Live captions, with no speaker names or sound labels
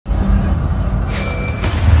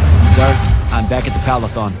Sir, I'm back at the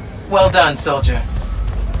Palathon. Well done, soldier.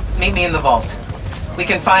 Meet me in the vault. We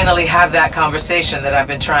can finally have that conversation that I've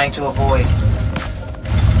been trying to avoid.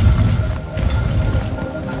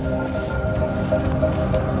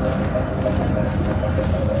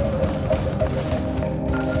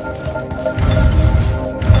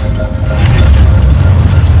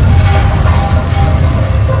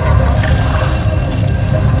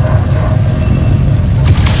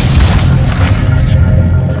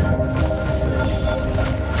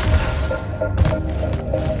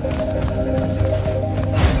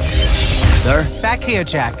 Back here,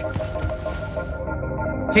 Jack.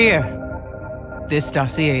 Here. This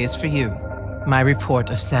dossier is for you. My report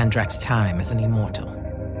of Sandrak's time as an immortal.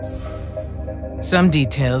 Some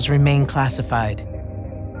details remain classified.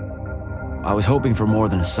 I was hoping for more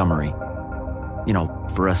than a summary. You know,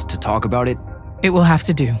 for us to talk about it. It will have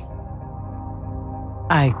to do.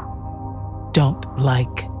 I don't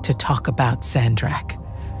like to talk about Sandrak,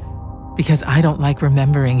 because I don't like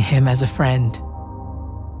remembering him as a friend.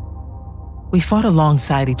 We fought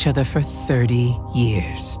alongside each other for 30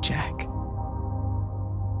 years, Jack.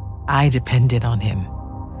 I depended on him,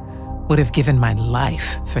 would have given my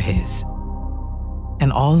life for his.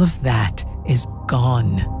 And all of that is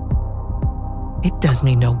gone. It does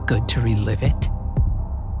me no good to relive it.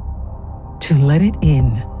 To let it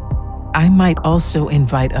in, I might also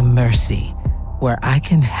invite a mercy where I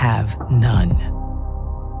can have none.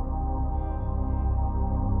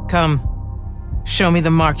 Come. Show me the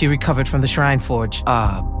mark you recovered from the Shrine Forge.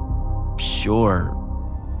 Sure.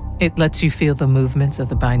 It lets you feel the movements of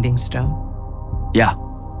the Binding Stone? Yeah.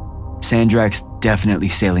 Sandrak's definitely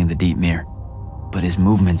sailing the deep mirror, but his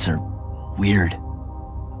movements are weird,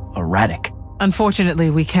 erratic. Unfortunately,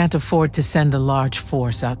 we can't afford to send a large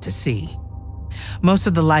force out to sea. Most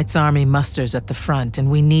of the Light's army musters at the front, and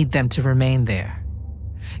we need them to remain there.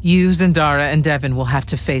 You, Zendara, and Devon will have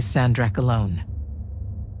to face Sandrak alone.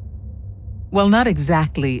 Well, not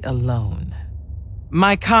exactly alone.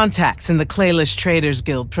 My contacts in the Clayless Traders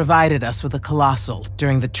Guild provided us with a Colossal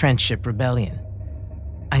during the Trenchship Rebellion.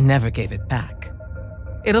 I never gave it back.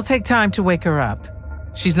 It'll take time to wake her up.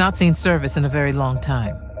 She's not seen service in a very long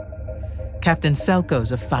time. Captain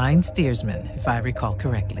Selko's a fine steersman, if I recall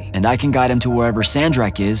correctly. And I can guide him to wherever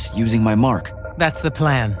Sandrak is using my mark. That's the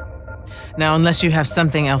plan. Now, unless you have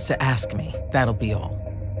something else to ask me, that'll be all.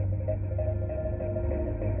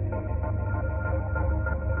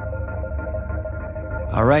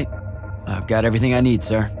 All right. I've got everything I need,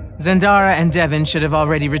 sir. Zendara and Devon should have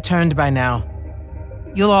already returned by now.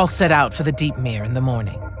 You'll all set out for the Deep Mere in the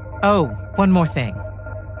morning. Oh, one more thing.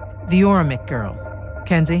 The Oromik girl,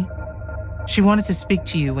 Kenzie. She wanted to speak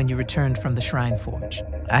to you when you returned from the Shrine Forge.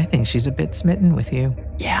 I think she's a bit smitten with you.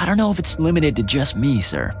 Yeah, I don't know if it's limited to just me,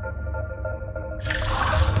 sir.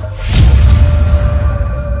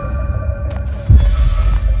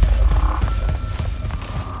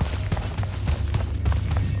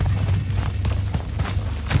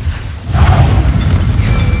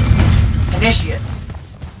 Initiate,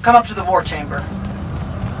 come up to the war chamber.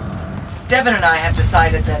 Devon and I have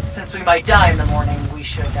decided that since we might die in the morning, we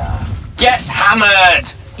should, Get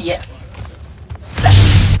hammered! Yes.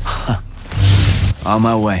 On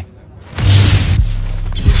my way.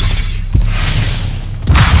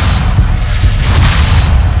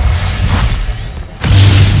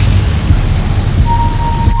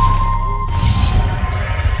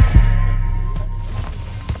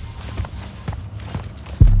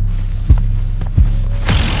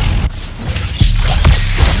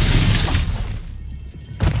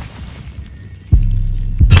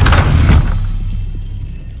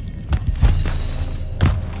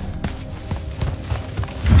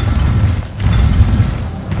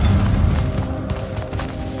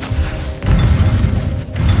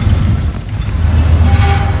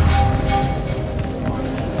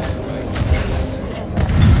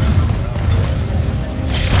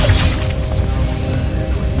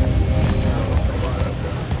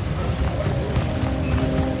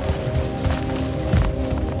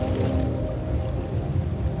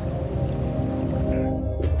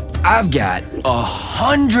 I've got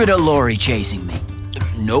 100 Allori chasing me.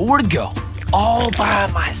 Nowhere to go. All by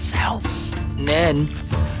myself. And then,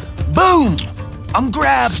 boom! I'm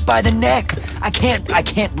grabbed by the neck. I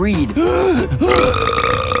can't breathe.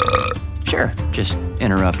 Sure, just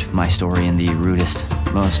interrupt my story in the rudest,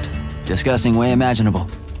 most disgusting way imaginable.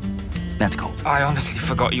 That's cool. I honestly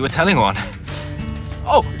forgot you were telling one.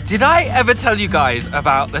 Oh, did I ever tell you guys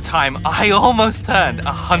about the time I almost turned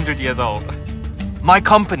 100 years old? My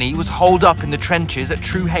company was holed up in the trenches at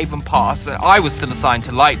True Haven Pass. I was still assigned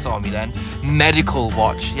to Light's army then. Medical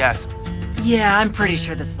watch, yes. Yeah, I'm pretty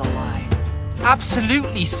sure this is a lie.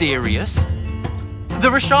 Absolutely serious. The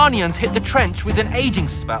Rashanians hit the trench with an aging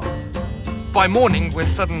spell. By morning, we're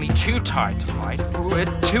suddenly too tired to fight. We're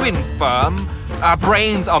too infirm. Our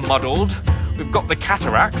brains are muddled. We've got the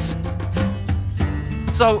cataracts.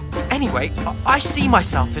 So, anyway, I see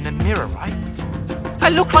myself in a mirror, right? I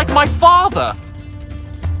look like my father.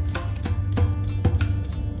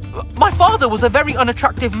 My father was a very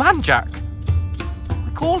unattractive man, Jack.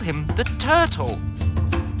 We call him the Turtle.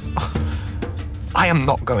 I am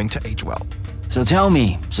not going to age well. So tell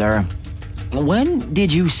me, sir, when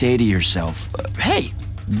did you say to yourself, hey,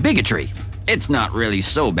 bigotry, it's not really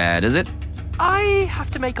so bad, is it? I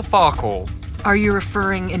have to make a far call. Are you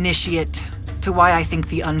referring, Initiate, to why I think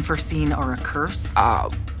the unforeseen are a curse?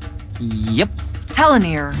 Yep.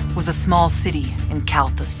 Telenir was a small city in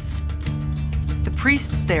Kalthus. The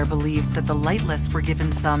priests there believed that the Lightless were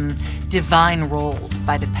given some divine role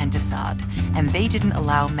by the Pentasod, and they didn't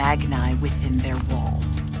allow Magni within their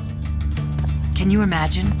walls. Can you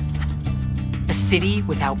imagine? A city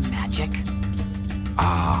without magic?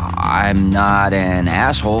 I'm not an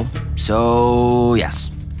asshole, so yes.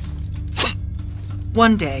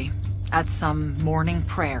 One day, at some morning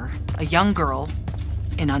prayer, a young girl,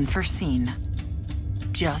 in Unforeseen,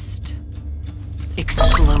 just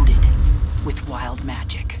exploded with wild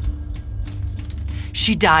magic.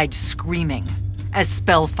 She died screaming as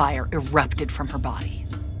spellfire erupted from her body.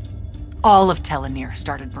 All of Telenir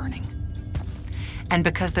started burning. And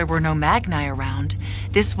because there were no Magni around,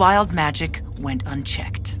 this wild magic went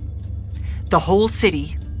unchecked. The whole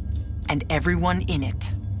city, and everyone in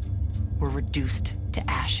it, were reduced to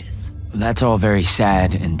ashes. That's all very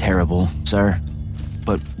sad and terrible, sir.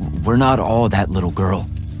 But we're not all that little girl.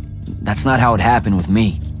 That's not how it happened with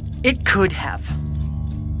me. It could have.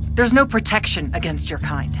 There's no protection against your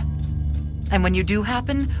kind. And when you do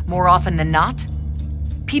happen, more often than not,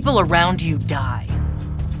 people around you die.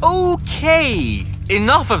 Okay,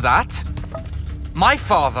 enough of that. My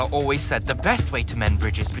father always said the best way to mend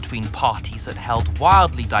bridges between parties that held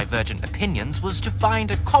wildly divergent opinions was to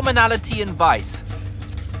find a commonality in vice.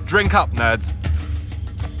 Drink up, nerds.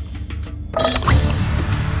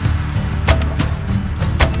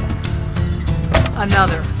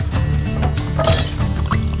 Another.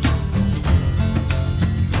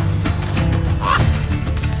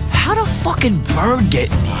 How'd a fucking bird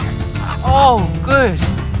get in here? Oh, good.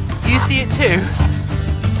 You see it too?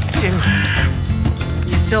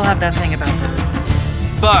 You still have that thing about birds.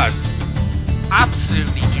 Birds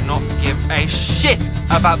absolutely do not give a shit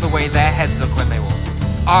about the way their heads look when they walk.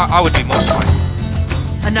 I would be mortified.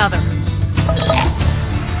 Another.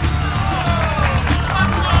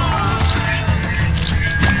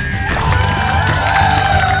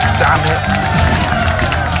 Damn it.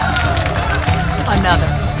 Another.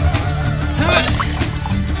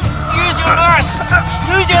 Use your lash!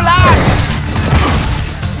 Use your lash!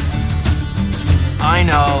 I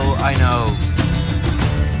know.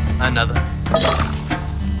 Another.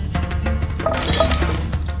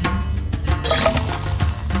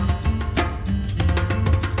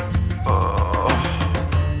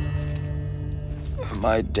 Am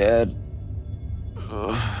I dead?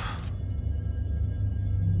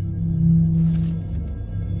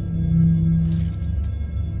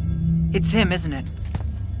 It's him, isn't it?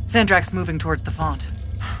 Sandrak's moving towards the font.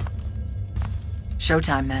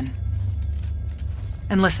 Showtime, then.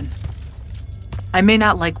 And listen, I may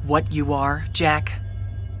not like what you are, Jack,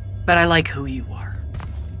 but I like who you are.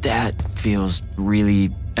 That feels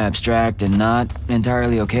really abstract and not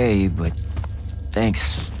entirely okay, but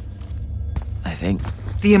thanks, I think.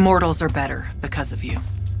 The Immortals are better because of you.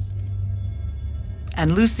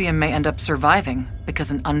 And Lucium may end up surviving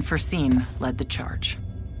because an Unforeseen led the charge.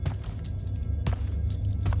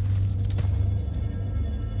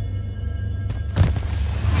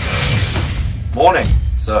 Morning,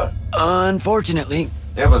 sir. Unfortunately.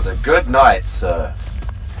 It was a good night, sir.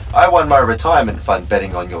 I won my retirement fund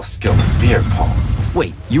betting on your skill in beer pong.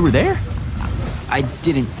 Wait, you were there? I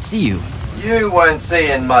didn't see you. You weren't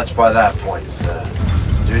seeing much by that point, sir.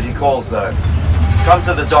 Duty calls, though. Come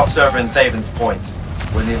to the docks over in Thaven's Point.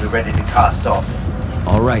 We're nearly ready to cast off.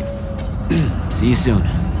 All right. See you soon.